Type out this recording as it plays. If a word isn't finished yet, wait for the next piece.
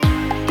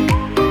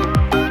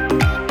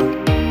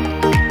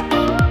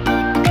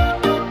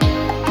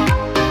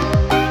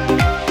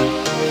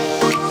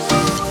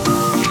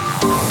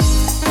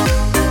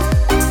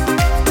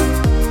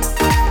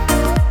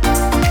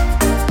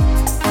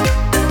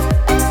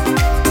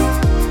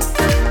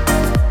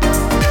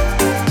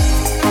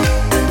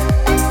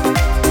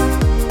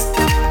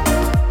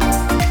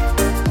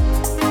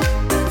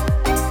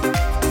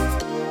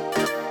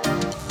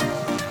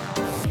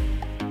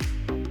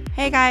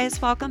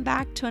welcome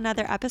back to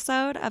another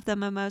episode of the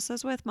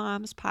Mimosas with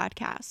Moms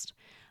podcast.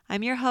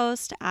 I'm your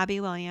host,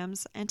 Abby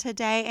Williams, and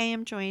today I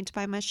am joined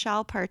by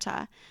Michelle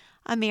Perta,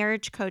 a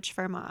marriage coach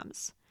for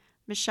moms.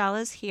 Michelle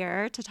is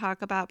here to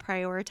talk about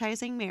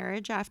prioritizing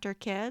marriage after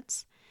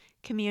kids,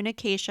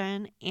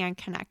 communication, and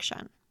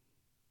connection.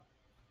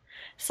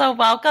 So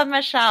welcome,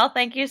 Michelle.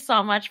 Thank you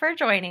so much for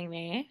joining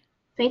me.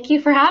 Thank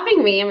you for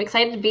having me. I'm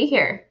excited to be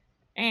here.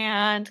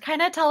 And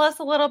kind of tell us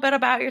a little bit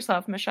about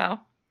yourself,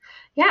 Michelle.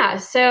 Yeah,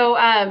 so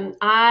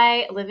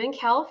I live in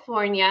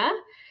California.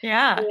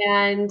 Yeah.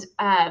 And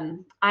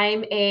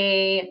I'm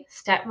a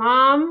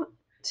stepmom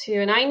to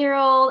a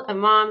 9-year-old, a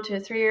mom to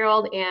a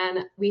 3-year-old,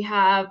 and we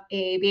have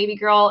a baby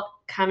girl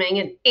coming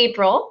in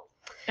April.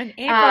 In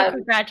April,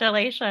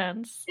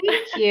 congratulations.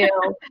 Thank you.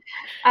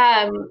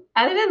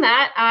 Other than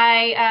that,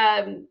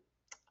 I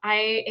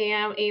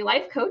am a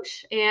life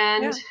coach,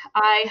 and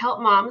I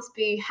help moms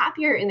be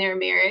happier in their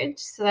marriage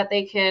so that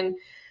they can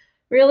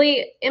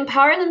really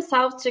empower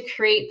themselves to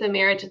create the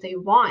marriage that they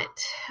want.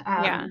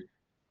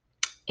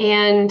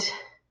 And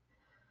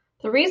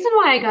the reason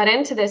why I got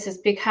into this is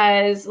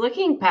because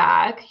looking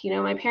back,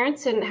 my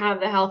parents didn't have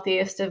the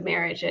healthiest of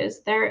marriages.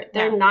 They're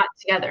not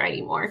together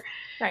anymore.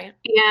 Right.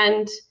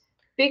 And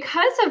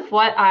because of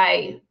what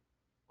I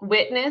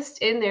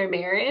witnessed in their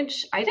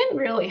marriage, I didn't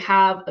really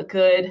have a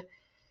good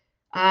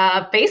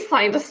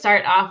baseline to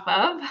start off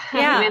of.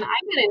 Yeah. When I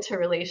got into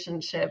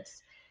relationships,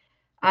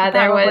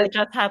 there was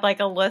just had like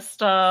a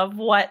list of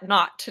what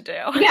not to do.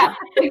 Yeah,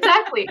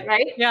 exactly.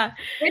 Right. Yeah.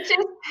 Which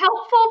is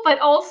helpful, but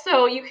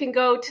also you can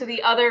go to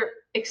the other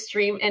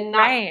extreme and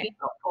not be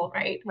helpful.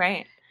 Right.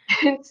 Right.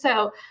 And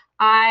so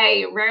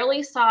I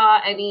rarely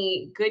saw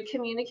any good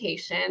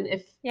communication,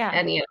 if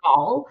any at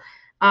all.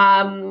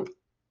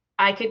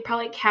 I could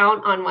probably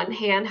count on one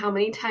hand how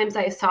many times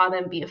I saw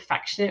them be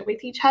affectionate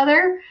with each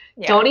other.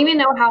 Don't even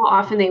know how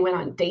often they went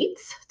on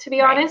dates, to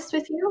be honest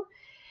with you.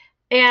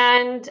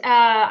 And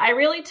I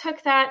really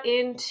took that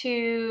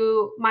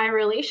into my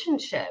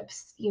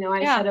relationships.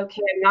 I said,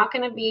 okay, I'm not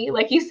going to be,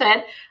 like you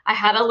said, I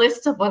had a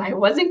list of what I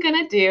wasn't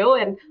going to do.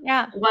 And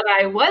what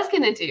I was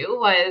going to do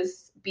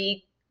was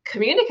be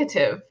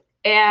communicative.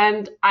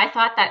 And I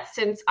thought that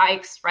since I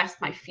expressed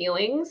my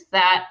feelings,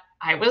 that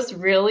I was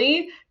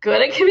really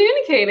good at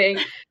communicating.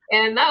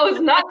 And that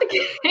was not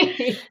the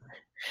case.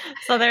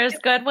 So there's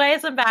good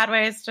ways and bad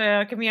ways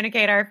to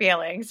communicate our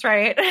feelings,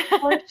 right?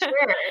 For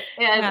sure.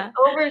 And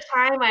over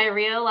time, I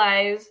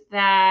realized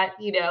that,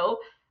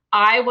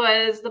 I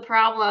was the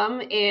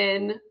problem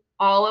in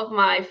all of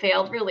my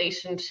failed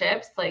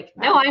relationships. Like,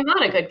 no, I'm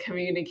not a good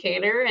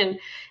communicator.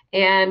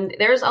 And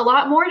there's a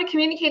lot more to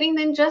communicating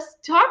than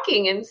just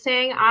talking and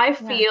saying, I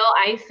feel,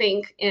 I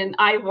think, and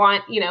I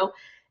want,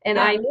 and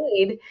I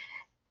need.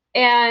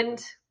 And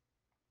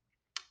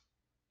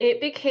it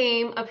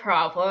became a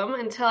problem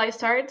until I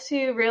started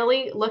to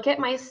really look at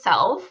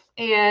myself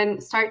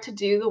and start to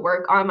do the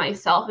work on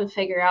myself and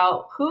figure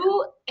out,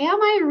 who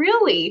am I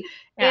really?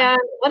 And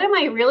what am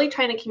I really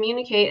trying to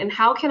communicate? And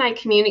how can I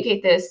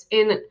communicate this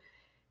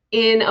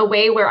in a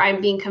way where I'm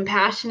being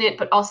compassionate,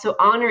 but also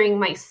honoring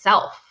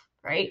myself,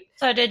 right?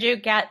 So did you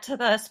get to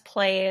this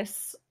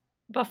place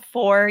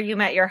before you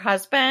met your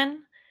husband?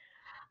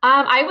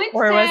 I would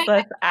or say was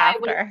this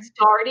after? I was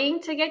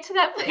starting to get to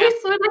that place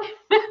when I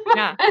met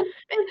my husband.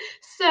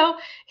 So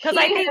because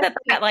I think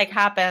that like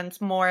happens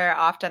more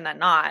often than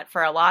not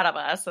for a lot of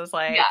us. Is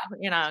like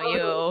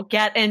you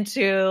get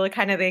into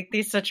kind of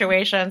these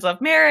situations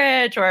of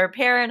marriage or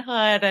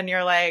parenthood, and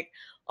you're like,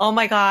 oh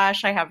my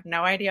gosh, I have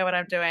no idea what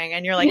I'm doing,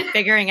 and you're like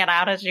figuring it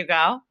out as you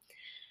go.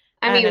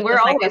 I mean, we're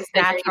always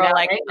figuring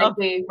it out,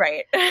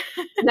 right?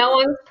 No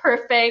one's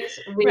perfect.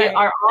 We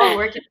are all a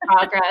work in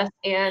progress,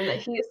 and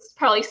he's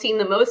probably seen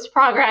the most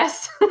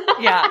progress.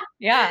 Yeah.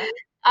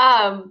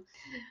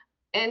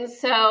 And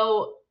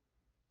so,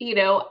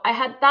 I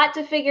had that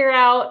to figure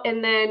out,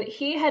 and then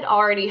he had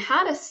already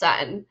had a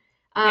son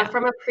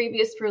from a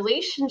previous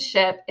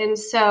relationship. And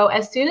so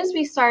as soon as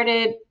we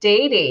started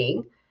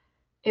dating,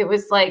 it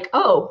was like,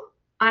 oh,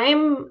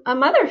 I'm a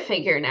mother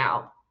figure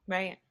now.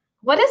 Right.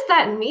 What does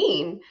that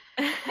mean?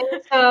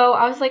 And so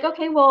I was like,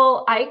 okay,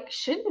 well, I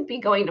shouldn't be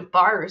going to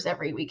bars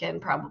every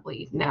weekend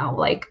probably now.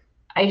 Like,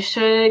 I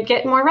should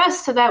get more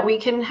rest so that we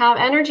can have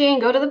energy and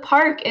go to the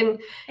park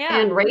and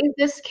raise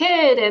this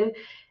kid.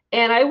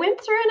 And I went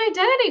through an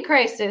identity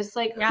crisis.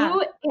 Like,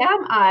 who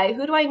am I?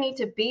 Who do I need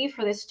to be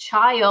for this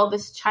child?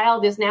 This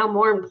child is now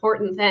more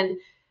important than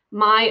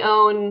my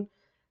own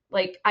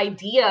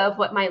idea of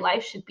what my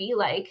life should be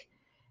like.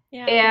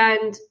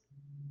 And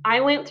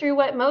I went through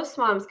what most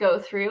moms go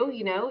through.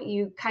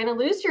 You kind of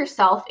lose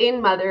yourself in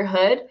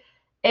motherhood.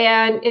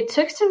 And it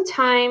took some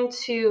time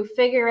to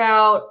figure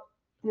out,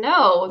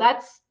 no,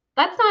 that's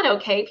not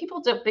okay.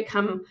 People don't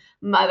become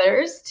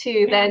mothers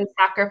to then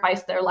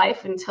sacrifice their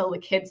life until the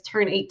kids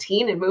turn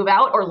 18 and move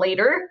out, or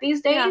later these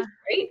days,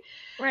 right?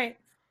 Right.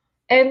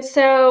 And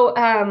so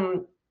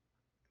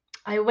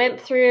I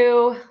went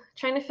through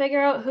trying to figure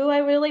out who I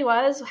really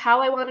was, how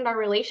I wanted our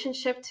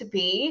relationship to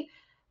be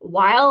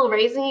while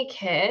raising a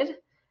kid.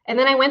 And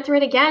then I went through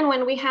it again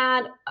when we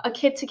had a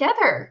kid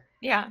together.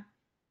 Yeah.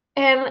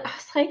 And I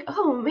was like,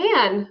 oh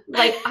man,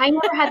 like I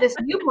never had this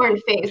newborn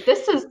phase.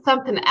 This is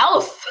something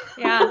else.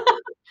 Yeah.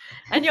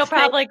 And you'll It's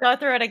like, probably go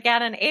through it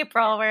again in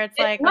April where it's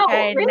like, no,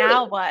 okay, really.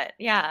 now what?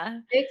 Yeah.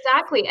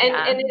 Exactly.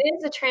 Yeah. And it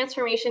is a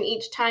transformation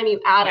each time you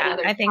add Yeah.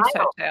 another I think so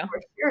child, too.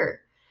 for sure.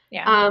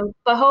 Yeah.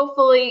 But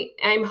hopefully,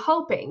 I'm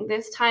hoping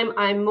this time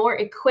I'm more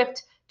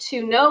equipped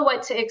to know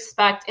what to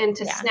expect and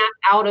to Yeah. snap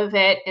out of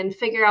it and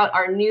figure out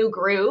our new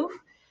groove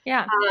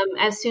Yeah.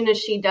 as soon as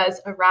she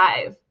does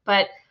arrive.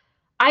 But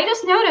I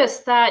just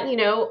noticed that,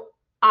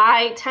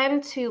 I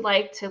tend to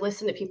like to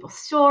listen to people's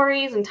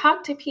stories and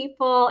talk to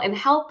people and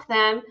help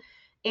them.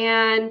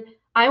 And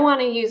I want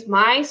to use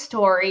my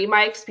story,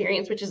 my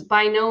experience, which is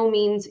by no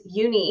means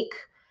unique,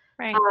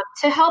 uh, Right.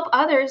 to help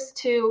others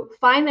to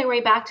find their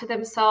way back to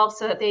themselves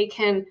so that they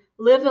can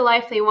live the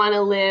life they want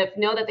to live,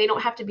 know that they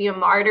don't have to be a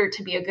martyr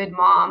to be a good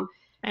mom,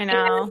 I and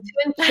know.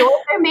 to enjoy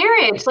their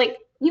marriage. Like,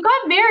 you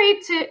got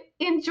married to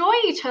enjoy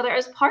each other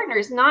as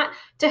partners, not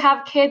to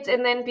have kids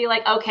and then be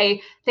like,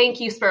 okay, thank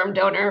you, sperm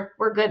donor.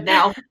 We're good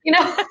now.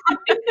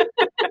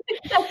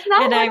 That's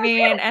not And what I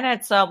mean, and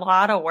it's a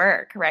lot of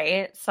work,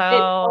 right? it So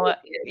totally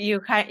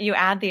is. you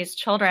add these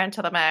children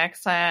to the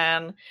mix,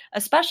 and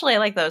especially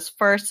like those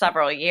first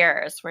several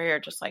years where you're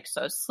just like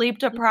so sleep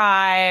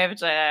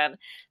deprived and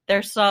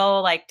they're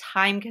so like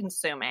time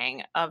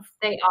consuming of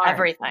They are.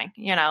 everything,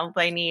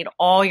 they need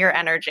all your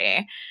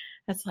energy.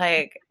 It's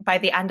like by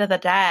the end of the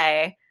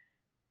day,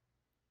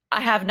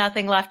 I have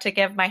nothing left to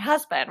give my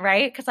husband,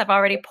 right? Because I've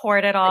already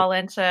poured it all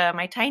into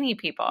my tiny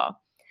people.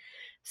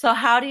 So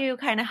how do you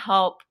kind of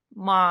help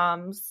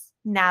moms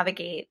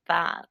navigate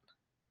that?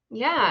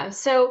 Yeah.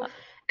 So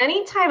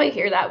anytime I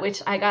hear that,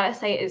 which I gotta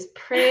say is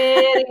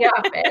pretty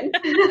often.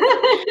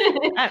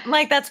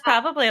 Like that's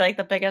probably like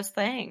the biggest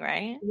thing,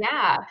 right?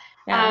 Yeah.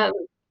 Yeah. Um,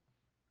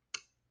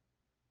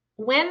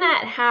 when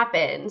that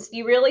happens,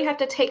 you really have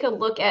to take a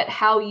look at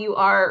how you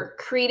are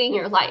creating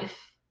your life.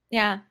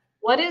 Yeah.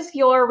 What does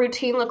your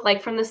routine look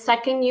like from the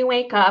second you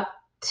wake up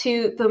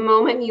to the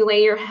moment you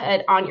lay your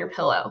head on your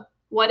pillow?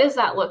 What does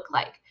that look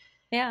like?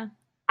 Yeah.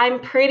 I'm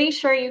pretty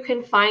sure you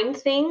can find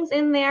things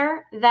in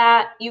there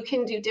that you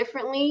can do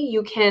differently.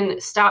 You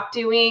can stop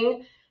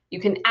doing, you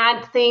can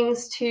add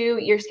things to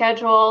your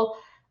schedule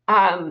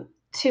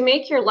to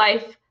make your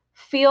life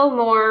feel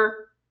more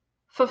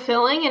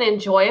fulfilling and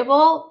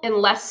enjoyable and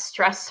less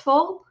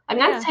stressful. I'm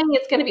not Yeah. saying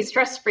it's going to be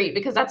stress free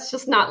because that's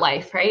just not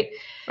life, right?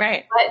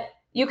 Right. But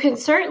you can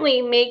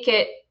certainly make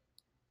it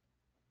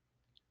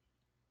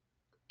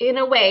in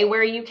a way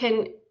where you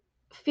can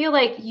feel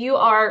like you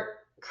are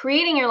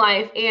creating your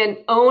life and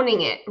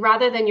owning it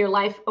rather than your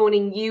life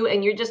owning you,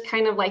 and you're just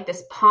kind of like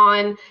this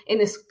pawn in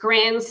this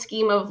grand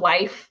scheme of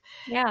life,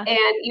 Yeah.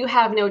 and you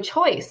have no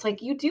choice.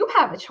 Like, you do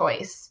have a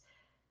choice.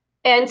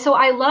 And so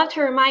I love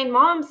to remind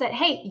moms that,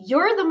 hey,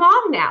 you're the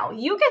mom now.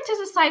 You get to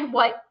decide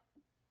what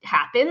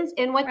happens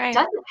and what Right.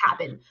 doesn't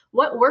happen,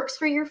 what works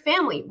for your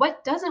family,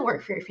 what doesn't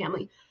work for your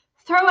family.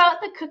 Throw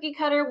out the cookie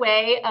cutter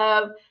way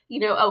of,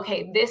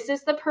 okay, this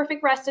is the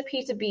perfect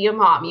recipe to be a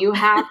mom. You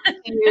have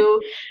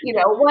to,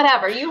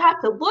 whatever. You have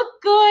to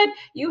look good.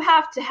 You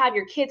have to have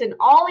your kids in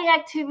all the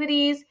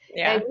activities, and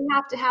Yeah. you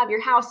have to have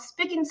your house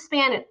spick and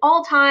span at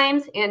all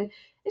times. And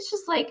it's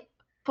just like,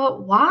 but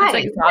It's why?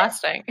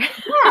 exhausting.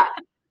 Yeah.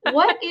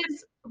 What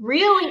is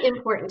really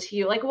important to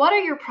you? Like, what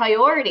are your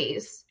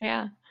priorities?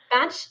 Yeah.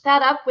 Match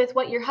that up with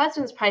what your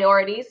husband's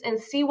priorities and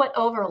see what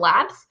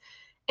overlaps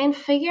and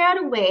figure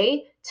out a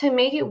way to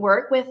make it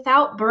work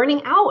without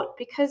burning out,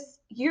 because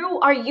you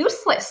are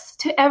useless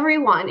to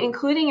everyone,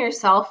 including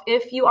yourself,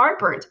 if you are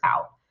burnt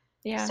out.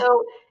 Yeah.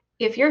 So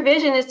if your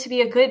vision is to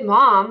be a good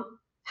mom,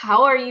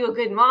 how are you a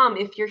good mom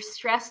if you're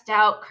stressed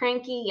out,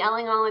 cranky,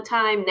 yelling all the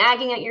time,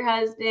 nagging at your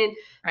husband,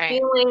 Right.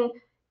 feeling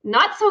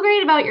not so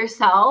great about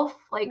yourself?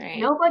 Like, Right.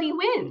 nobody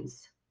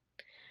wins.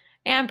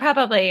 And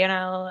probably,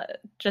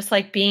 just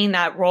like being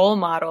that role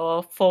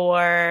model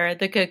for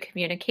the good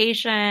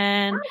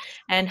communication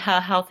and a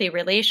healthy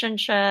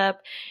relationship.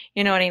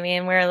 You know what I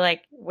mean? Where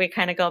like we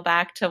kind of go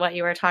back to what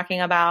you were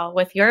talking about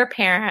with your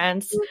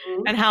parents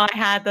Mhm. and how I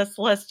had this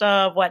list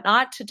of what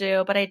not to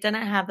do, but I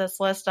didn't have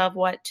this list of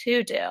what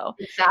to do.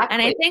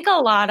 And I Exactly. think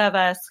a lot of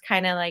us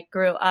kind of like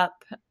grew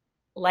up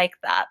like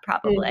that Mhm.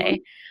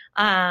 probably.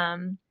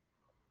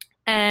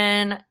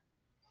 And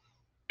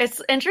it's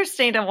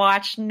interesting to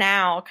watch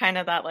now kind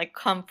of that like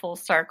come full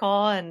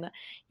circle, and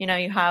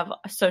you have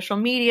social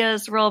media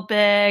is real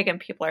big and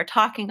people are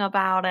talking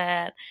about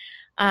it.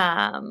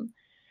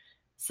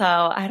 So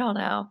I don't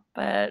know,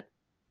 but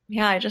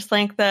yeah, I just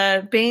think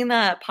that being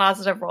the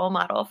positive role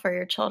model for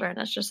your children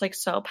is just like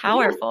so Yeah,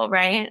 powerful,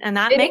 right? And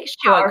that it is makes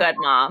you a good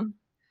powerful. mom.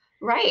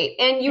 Right.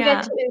 And you get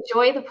Yeah. to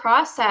enjoy the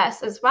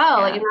process as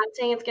well. Like, I'm Yeah. not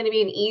saying it's going to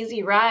be an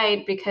easy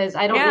ride because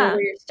I don't know Yeah.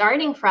 where you're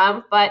starting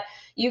from, but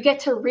you get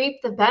to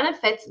reap the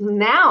benefits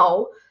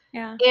now.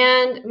 Yeah.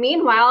 And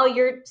meanwhile,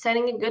 you're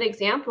setting a good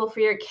example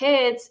for your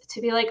kids to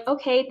be like,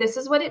 okay, this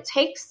is what it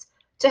takes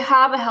to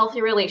have a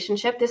healthy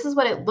relationship. This is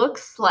what it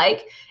looks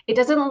like. It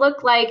doesn't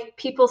look like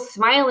people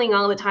smiling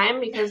all the time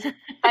because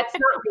that's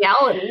not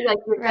reality. Like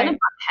you're gonna Right.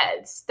 butt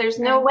heads. There's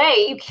no Right.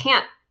 way you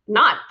can't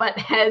not butt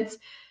heads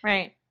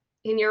Right.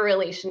 in your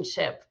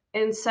relationship.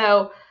 And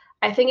so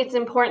I think it's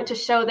important to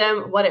show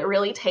them what it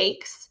really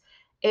takes.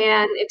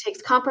 Yeah. And it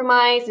takes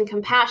compromise and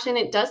compassion.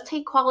 It does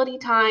take quality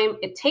time.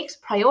 It takes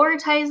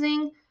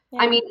prioritizing.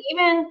 I Yeah. mean,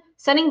 even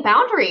setting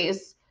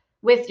boundaries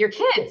with your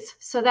kids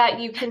so that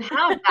you can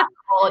have that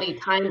quality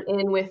time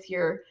in with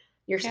your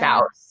Yeah.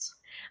 spouse.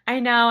 I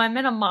know. I'm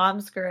in a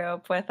mom's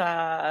group with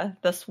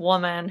this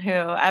woman who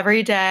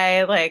every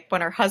day, like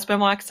when her husband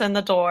walks in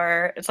the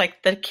door, it's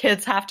like the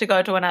kids have to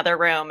go to another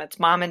room. It's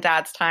mom and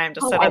dad's time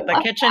to Oh, sit I at the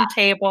love kitchen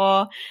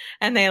table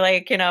and they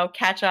like,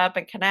 catch up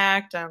and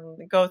connect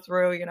and go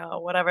through,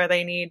 whatever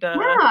they need to,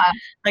 that.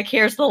 like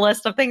here's the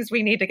list of things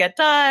we need to get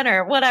done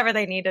or whatever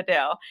they need to do.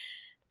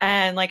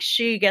 And like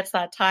she gets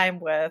that time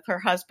with her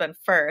husband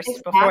Yeah,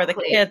 first before the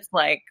exactly. kids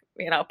like,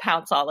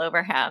 pounce all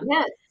over him.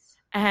 Yes.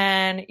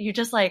 And you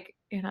just like,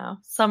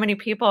 so many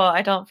people,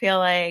 I don't feel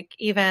like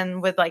even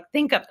would like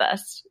think of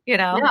this,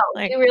 No,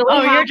 like, you really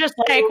oh, have you're just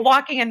like to.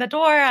 walking in the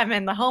door. I'm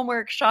in the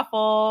homework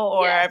shuffle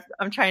or Yes.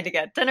 I'm trying to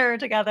get dinner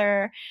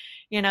together,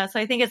 So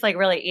I think it's like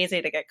really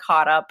easy to get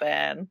caught up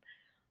in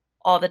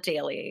all the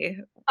daily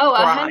Oh,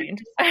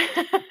 100%.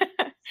 grind,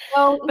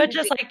 So but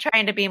just easy. like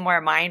trying to be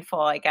more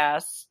mindful, I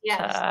guess,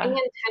 Yes, being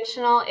to,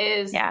 intentional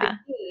is the yeah,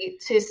 key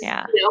to,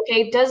 yeah,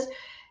 okay,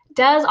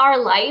 does our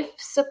life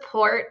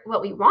support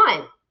what we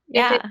want?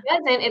 If it yeah,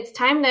 doesn't, it's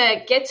time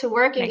to get to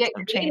work and make get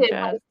some creative,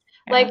 changes.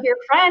 like Yeah, your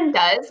friend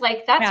does.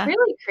 Like that's yeah,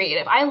 really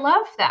creative. I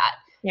love that.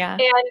 yeah,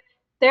 And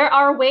there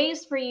are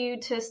ways for you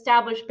to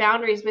establish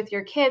boundaries with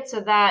your kids so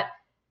that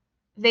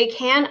they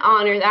can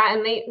honor that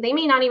and they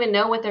may not even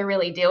know what they're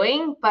really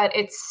doing, but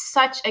it's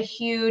such a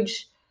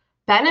huge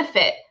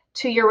benefit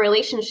to your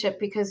relationship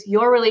because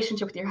your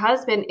relationship with your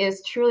husband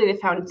is truly the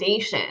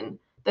foundation,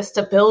 the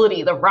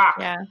stability, the rock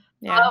yeah,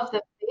 yeah, of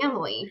the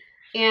family.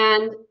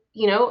 And,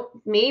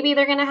 maybe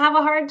they're going to have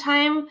a hard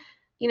time,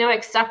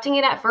 accepting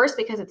it at first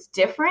because it's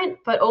different,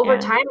 but over yeah.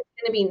 time it's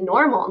going to be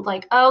normal.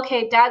 Like, oh,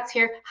 okay, dad's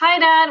here. Hi,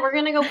 dad. We're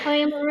going to go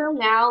play in the room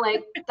now.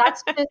 Like,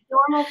 that's just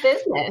normal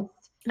business.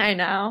 I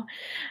know.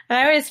 And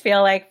I always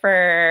feel like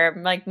for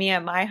like me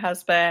and my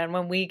husband,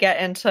 when we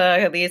get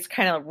into these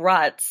kind of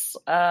ruts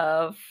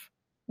of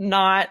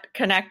not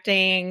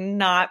connecting,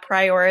 not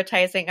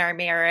prioritizing our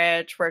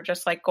marriage, we're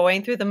just like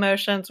going through the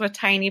motions with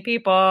tiny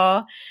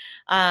people.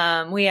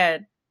 We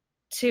had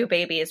two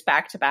babies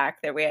back to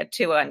back that we had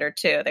two under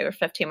two. They were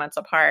 15 months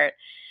apart.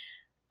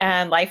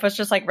 And life was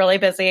just like really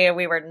busy.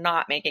 We were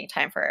not making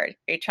time for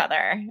each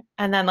other.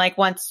 And then like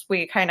once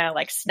we kind of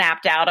like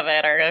snapped out of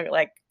it or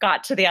like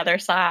got to the other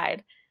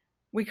side,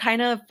 we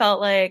kind of felt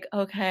like,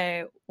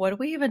 okay, what do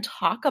we even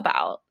talk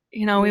about?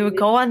 We would Mhm.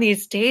 go on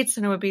these dates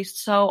and it would be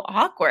so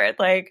awkward.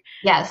 Like,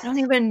 I Yes. don't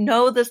even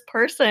know this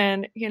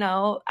person,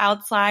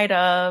 outside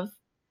of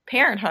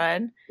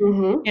parenthood,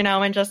 Hmm.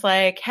 and just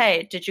like,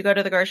 hey, did you go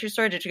to the grocery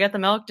store? Did you get the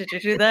milk? Did you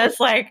do this?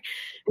 Like,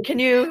 can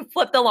you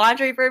flip the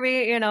laundry for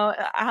me?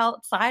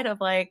 Outside of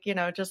like,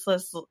 just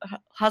this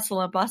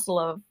hustle and bustle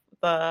of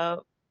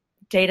the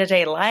day to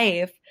day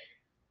life,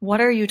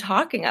 what are you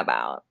talking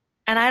about?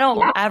 And I don't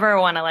Yeah. ever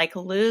want to like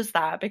lose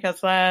that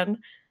because then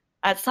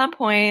at some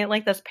point,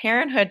 like this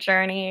parenthood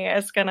journey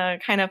is going to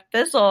kind of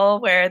fizzle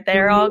where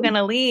they're all Hmm. going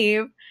to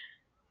leave.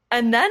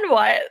 And then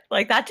what?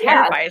 Like that Yeah.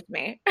 terrifies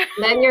me.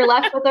 Then you're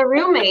left with a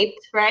roommate,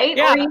 right?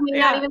 Or you Yeah. may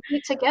not Yeah. even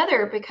be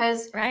together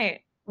because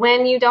Right.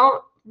 when you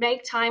don't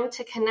make time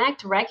to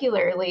connect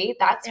regularly,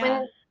 that's Yeah.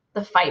 when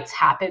the fights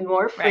happen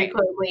more Right.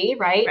 frequently,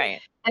 right?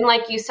 Right. And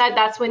like you said,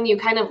 that's when you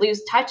kind of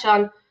lose touch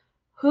on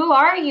who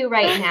are you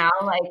right now?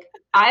 Like,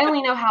 I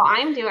only know how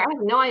I'm doing. I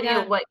have no idea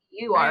Yeah. what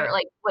you are, Right.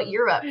 like what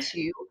you're up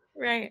to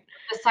Right.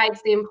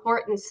 besides the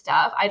important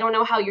stuff. I don't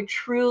know how you're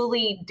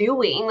truly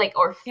doing, like,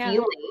 or Yeah.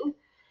 feeling.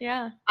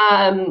 Yeah.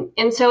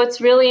 And so it's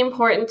really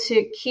important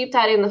to keep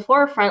that in the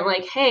forefront.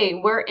 Like, hey,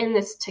 we're in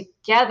this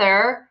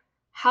together.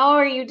 How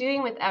are you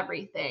doing with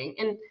everything?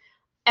 And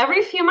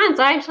every few months,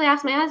 I actually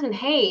ask my husband,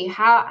 hey,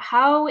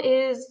 how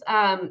is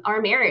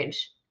our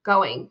marriage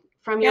going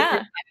from your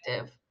Yeah.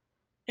 perspective?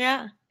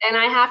 Yeah. And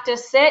I have to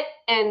sit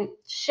and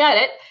shut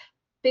it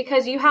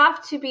because you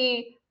have to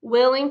be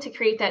willing to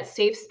create that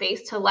safe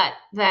space to let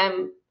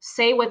them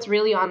say what's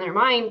really on their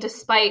mind,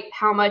 despite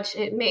how much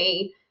it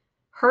may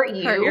hurt Hurt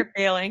your you,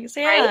 feelings.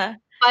 right? Yeah.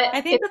 But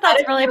I think it's that better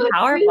that's to really know the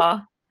truth.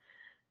 powerful.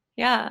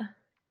 Yeah.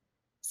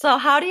 So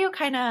how do you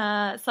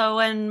so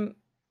when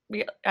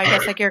I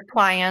guess like your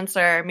clients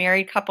or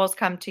married couples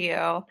come to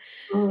you,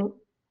 Mhm.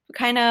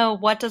 kind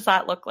of what does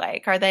that look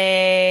like? Are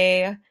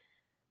they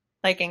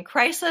like in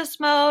crisis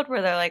mode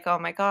where they're like, oh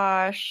my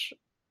gosh,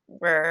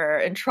 we're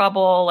in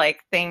trouble,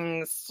 like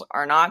things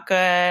are not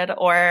good?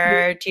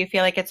 Or do you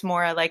feel like it's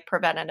more like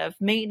preventative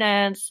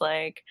maintenance,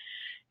 like,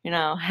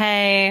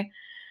 hey,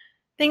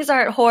 things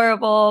aren't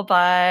horrible,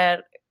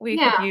 but we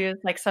Yeah, could use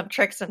like some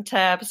tricks and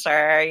tips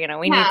or, we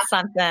yeah. need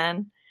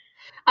something.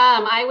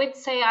 I would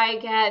say I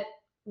get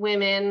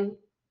women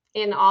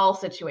in all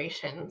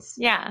situations.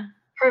 Yeah.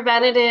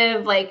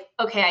 Preventative, like,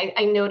 okay,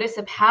 I notice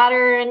a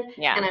pattern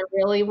Yeah. and I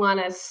really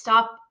want to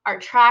stop our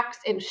tracks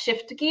and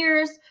shift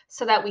gears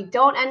so that we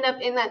don't end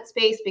up in that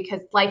space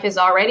because life is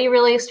already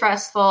really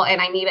stressful and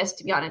I need us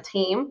to be on a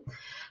team.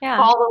 Yeah.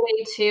 All the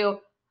way to,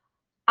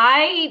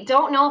 I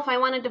don't know if I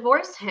want to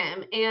divorce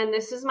him. And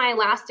this is my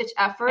last ditch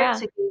effort Yeah. to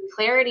gain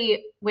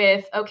clarity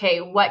with, okay,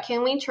 what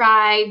can we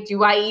try?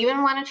 Do I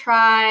even want to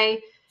try?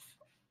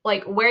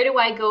 Like, where do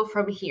I go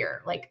from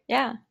here? Like,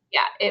 Yeah.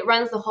 yeah, it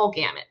runs the whole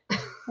gamut.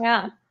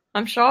 Yeah.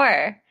 I'm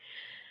sure.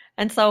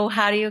 And so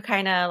how do you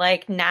kind of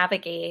like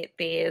navigate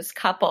these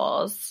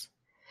couples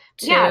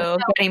Yeah. to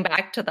getting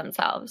back to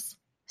themselves?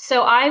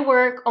 So I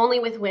work only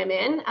with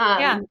women.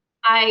 Yeah.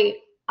 I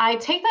I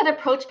take that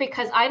approach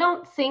because I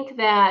don't think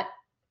that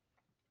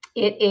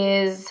it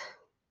is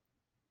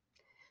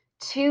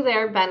to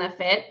their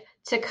benefit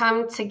to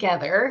come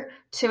together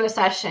to a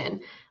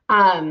session.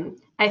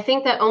 I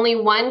think that only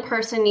one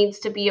person needs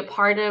to be a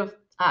part of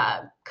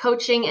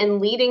coaching and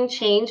leading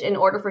change in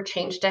order for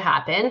change to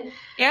happen.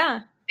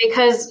 Yeah.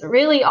 Because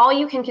really, all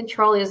you can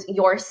control is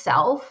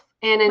yourself.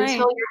 And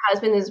until Right. your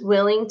husband is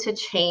willing to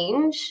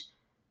change,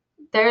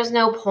 there's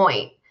no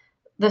point.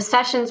 The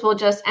sessions will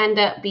just end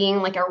up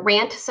being like a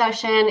rant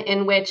session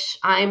in which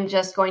I'm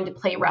just going to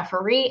play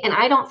referee. And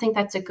I don't think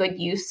that's a good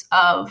use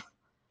of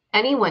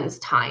anyone's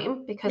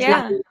time because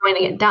Yeah. nothing's going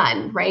to get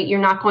done, right? You're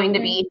not going to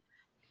Right. be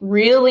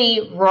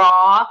really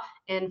raw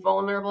and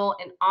vulnerable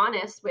and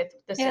honest with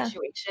the Yeah.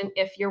 situation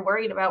if you're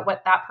worried about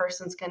what that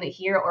person's going to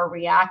hear or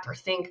react or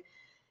think.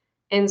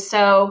 And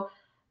so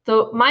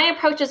my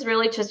approach is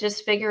really to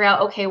just figure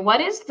out, okay,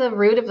 what is the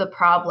root of the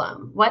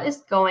problem? What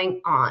is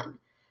going on?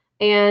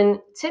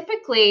 And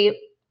typically,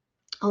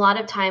 a lot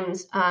of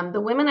times, the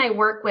women I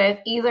work with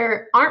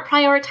either aren't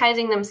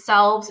prioritizing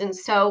themselves, and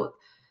so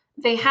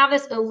they have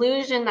this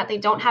illusion that they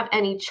don't have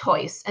any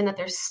choice and that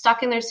they're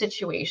stuck in their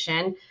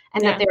situation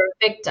and that Yeah. they're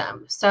a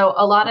victim. So,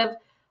 a lot of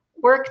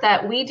work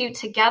that we do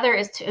together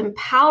is to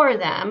empower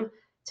them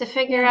to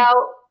figure Yeah.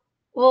 out,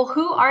 well,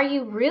 who are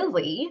you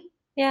really?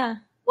 Yeah.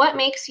 What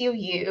makes you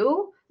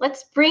you?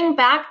 Let's bring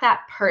back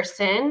that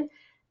person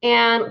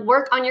and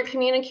work on your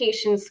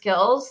communication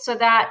skills so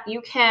that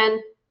you can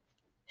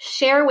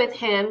share with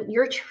him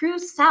your true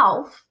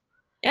self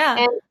Yeah.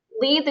 and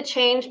lead the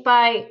change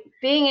by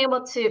being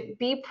able to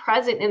be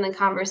present in the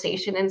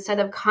conversation instead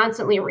of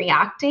constantly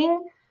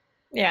reacting.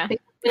 Yeah.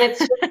 Because when it's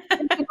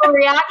just people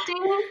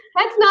reacting,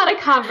 that's not a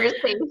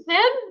conversation.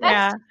 That's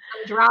Yeah. just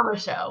a drama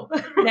show,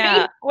 right?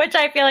 Yeah. Which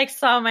I feel like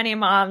so many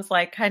moms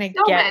like kind of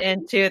So get many.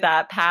 into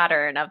that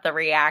pattern of the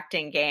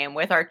reacting game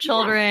with our Yeah,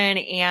 children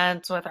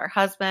and with our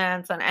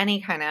husbands and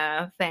any kind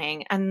of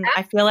thing. And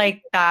I feel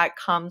like that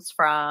comes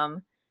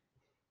from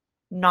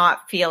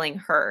not feeling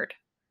heard.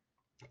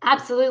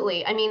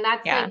 absolutely. I mean,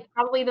 that's Yeah. like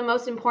probably the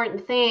most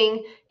important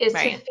thing is to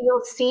Right.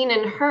 feel seen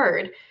and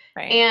heard.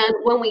 Right. And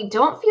when we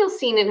don't feel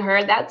seen and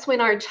heard, that's when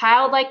our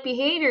childlike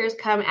behaviors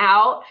come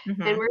out and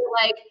Hmm. we're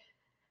like,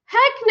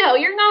 heck no,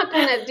 you're not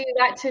going to do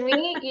that to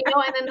me,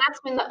 and then that's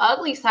when the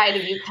ugly side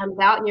of you comes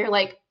out and you're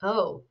like,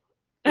 oh,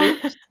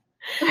 oops,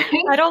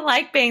 right? I don't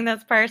like being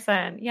this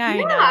person. Yeah, I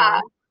Yeah. know.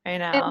 I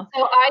And know.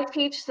 so I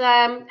teach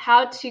them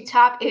how to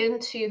tap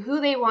into who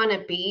they want to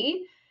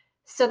be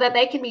so that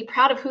they can be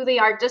proud of who they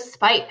are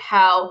despite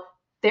how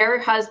their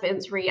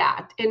husbands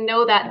react and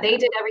know that they Yeah.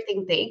 did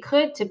everything they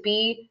could to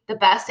be the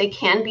best they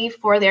can be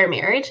for their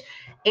marriage.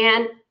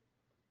 And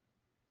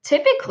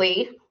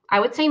typically, I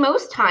would say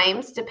most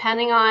times,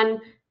 depending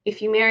on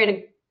if you married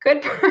a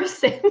good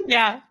person,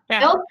 Yeah. Yeah.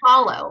 they'll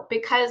follow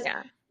because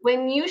Yeah.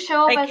 when you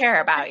show up They as a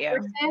care about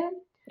different you.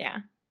 person, Yeah.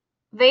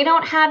 they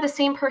don't have the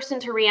same person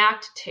to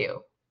react to, Yeah.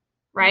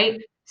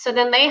 right? So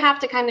then they have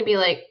to kind of be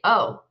like,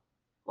 oh,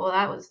 well,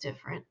 that was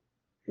different.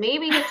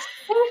 Maybe it's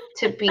safe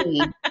to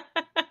be,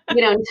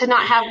 to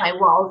not have my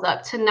walls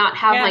up, to not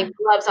have Yeah. my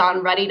gloves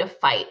on, ready to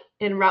fight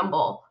and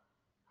rumble.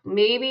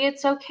 Maybe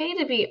it's okay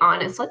to be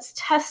honest. Let's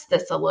test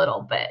this a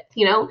little bit.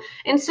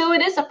 And so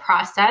it is a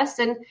process,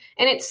 and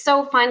it's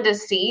so fun to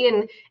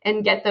see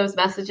and get those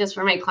messages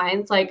from my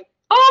clients like,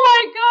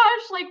 oh my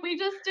gosh, like we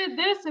just did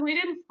this and we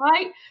didn't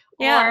fight,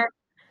 Yeah. or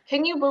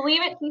can you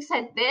believe it? He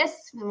said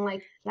this. And I'm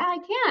like, yeah, I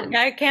can.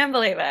 Yeah, I can't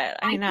believe it.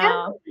 I I can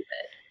know. believe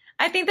it.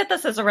 I think that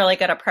this is a really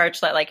good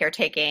approach that like you're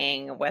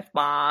taking with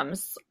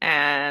moms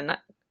and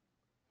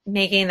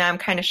making them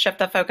kind of shift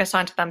the focus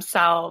onto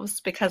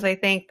themselves because I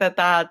think that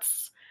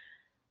that's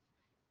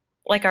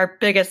like our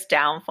biggest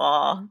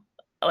downfall,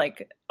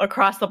 like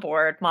across the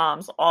board,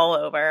 moms all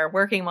over,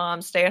 working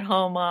moms,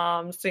 stay-at-home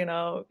moms,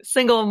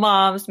 single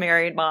moms,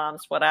 married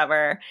moms,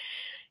 whatever.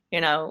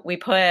 We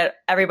put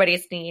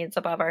everybody's needs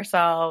above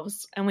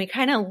ourselves and we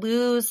kind of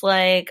lose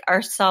like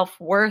our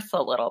self-worth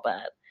a little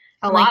bit.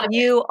 A And like lot of it.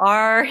 you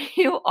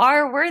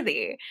are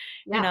worthy.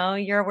 Yeah.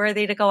 You're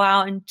worthy to go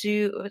out and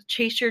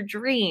chase your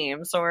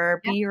dreams or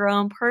be Yeah. your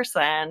own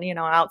person,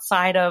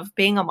 outside of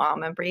being a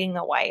mom and being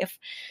a wife.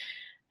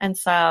 And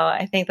so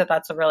I think that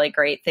that's a really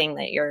great thing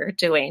that you're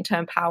doing to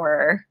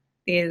empower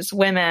these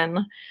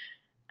women.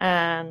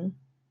 And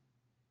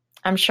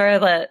I'm sure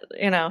that,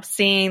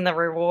 seeing the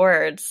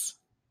rewards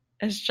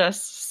is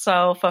just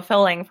so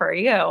fulfilling for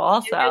you It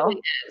also. really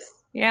is.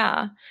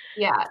 Yeah.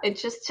 Yeah,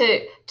 it's just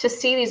to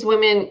see these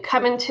women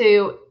come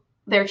into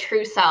their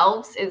true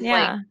selves is like,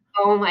 Yeah.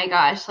 oh my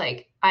gosh,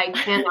 like I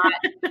cannot.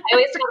 I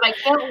always tell them I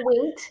can't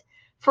wait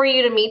for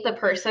you to meet the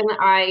person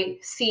I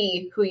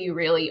see who you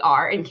really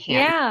are and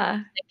Yeah.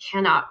 I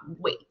cannot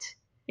wait.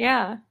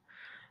 Yeah.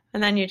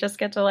 And then you just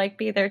get to like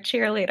be their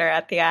cheerleader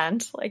at the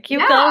end. Like, you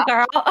go,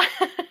 Yeah, girl.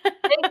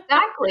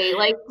 exactly.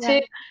 Like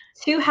Yeah.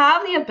 to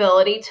have the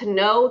ability to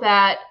know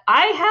that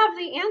I have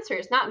the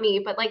answers, not me,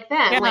 but like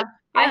them. Yeah. Like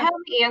I Yeah. have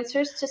the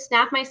answers to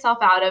snap myself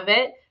out of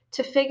it,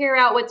 to figure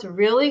out what's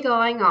really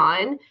going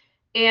on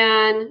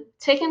and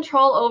take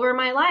control over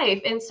my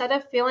life instead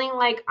of feeling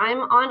like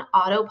I'm on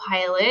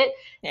autopilot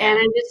and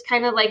Yeah. I'm just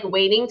kind of like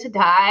waiting to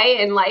die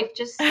and life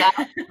just sucks.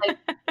 Like,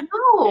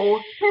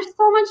 no, there's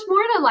so much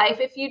more to life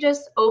if you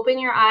just open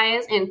your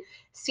eyes and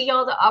see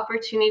all the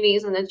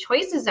opportunities and the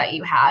choices that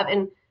you have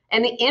and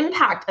the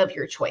impact of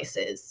your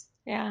choices,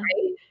 Yeah.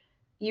 right?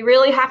 You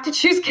really have to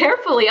choose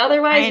carefully,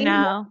 otherwise I you will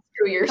know.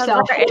 screw Because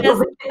yourself there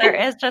over.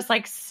 is just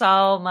like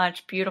so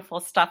much beautiful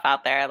stuff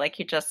out there. Like,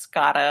 you just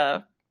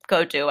gotta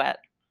go do it.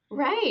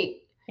 Right.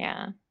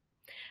 Yeah.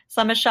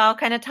 So Michelle,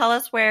 kind of tell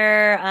us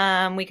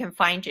where we can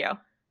find you.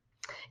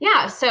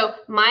 Yeah, so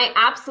my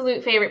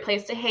absolute favorite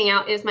place to hang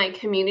out is my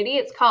community.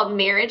 It's called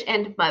Marriage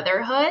and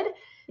Motherhood.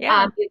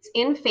 Yeah. It's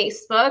in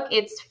Facebook.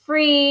 It's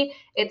free.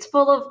 It's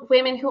full of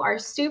women who are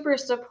super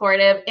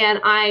supportive, and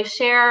I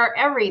share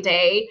every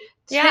day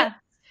tips Yeah.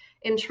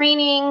 and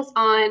trainings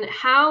on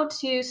how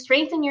to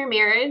strengthen your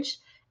marriage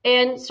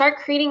and start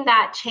creating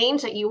that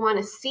change that you want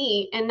to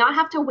see and not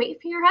have to wait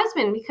for your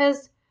husband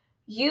because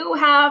you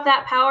have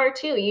that power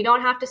too. You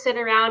don't have to sit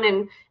around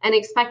and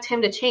expect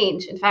him to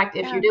change. In fact,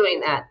 if you're Yeah. doing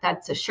that,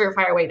 that's a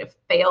surefire way to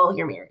fail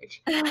your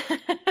marriage.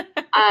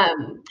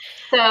 Um,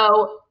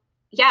 so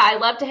yeah, I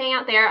love to hang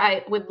out there.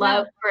 I would Yeah.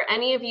 love for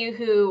any of you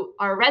who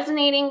are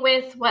resonating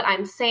with what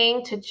I'm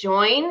saying to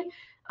join.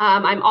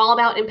 I'm all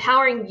about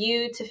empowering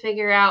you to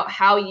figure out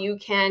how you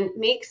can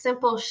make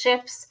simple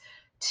shifts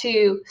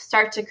to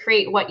start to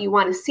create what you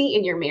want to see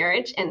in your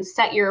marriage and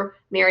set your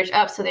marriage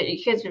up so that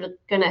your kids are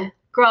going to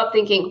grow up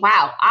thinking,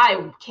 wow,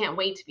 I can't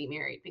wait to be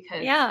married because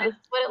this Yeah. is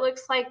what it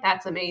looks like.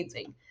 That's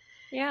amazing.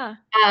 Yeah.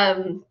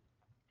 Um,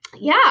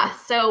 yeah,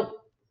 so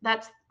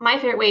that's my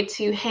favorite way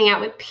to hang out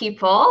with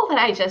people that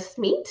I just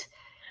meet.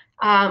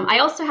 I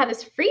also have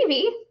this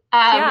freebie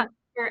Yeah.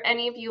 for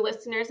any of you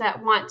listeners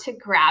that want to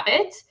grab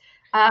it.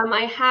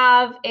 I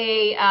have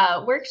a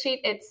worksheet.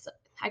 It's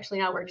actually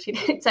not a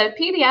worksheet, it's a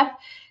PDF,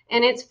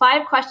 and it's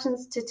 5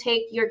 questions to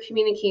take your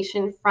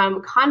communication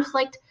from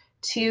conflict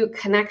to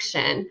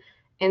connection.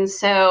 And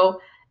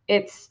so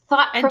it's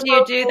thought And do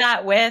you do provoking.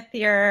 that with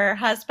your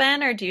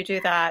husband or do you do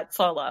that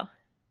solo?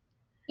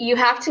 You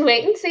have to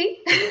wait and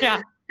see.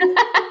 Yeah. Go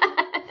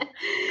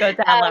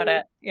download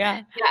it.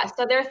 Yeah. Yeah,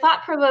 so they're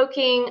thought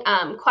provoking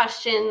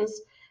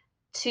questions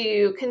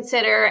to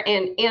consider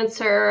and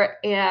answer,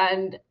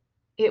 and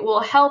it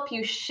will help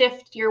you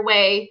shift your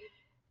way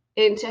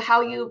into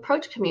how you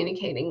approach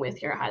communicating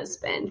with your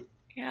husband.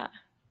 Yeah.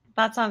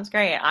 That sounds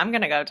great. I'm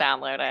going to go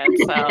download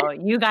it. So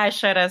you guys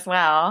should as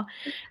well.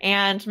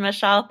 And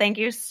Michelle, thank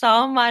you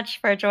so much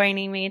for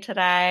joining me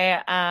today.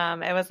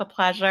 It was a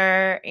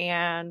pleasure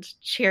and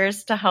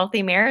cheers to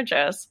healthy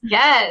marriages.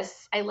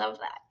 Yes, I love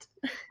that.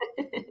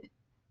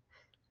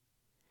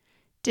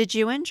 Did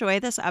you enjoy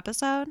this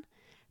episode?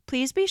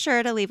 Please be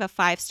sure to leave a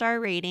 5-star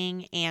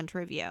rating and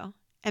review.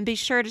 And be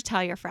sure to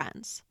tell your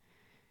friends.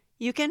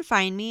 You can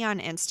find me on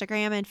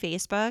Instagram and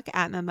Facebook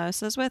at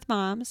Mimosas with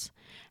Moms,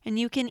 and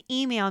you can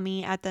email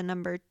me at the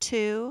number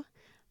 2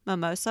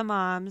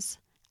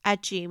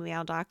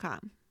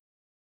 mimosamoms@gmail.com.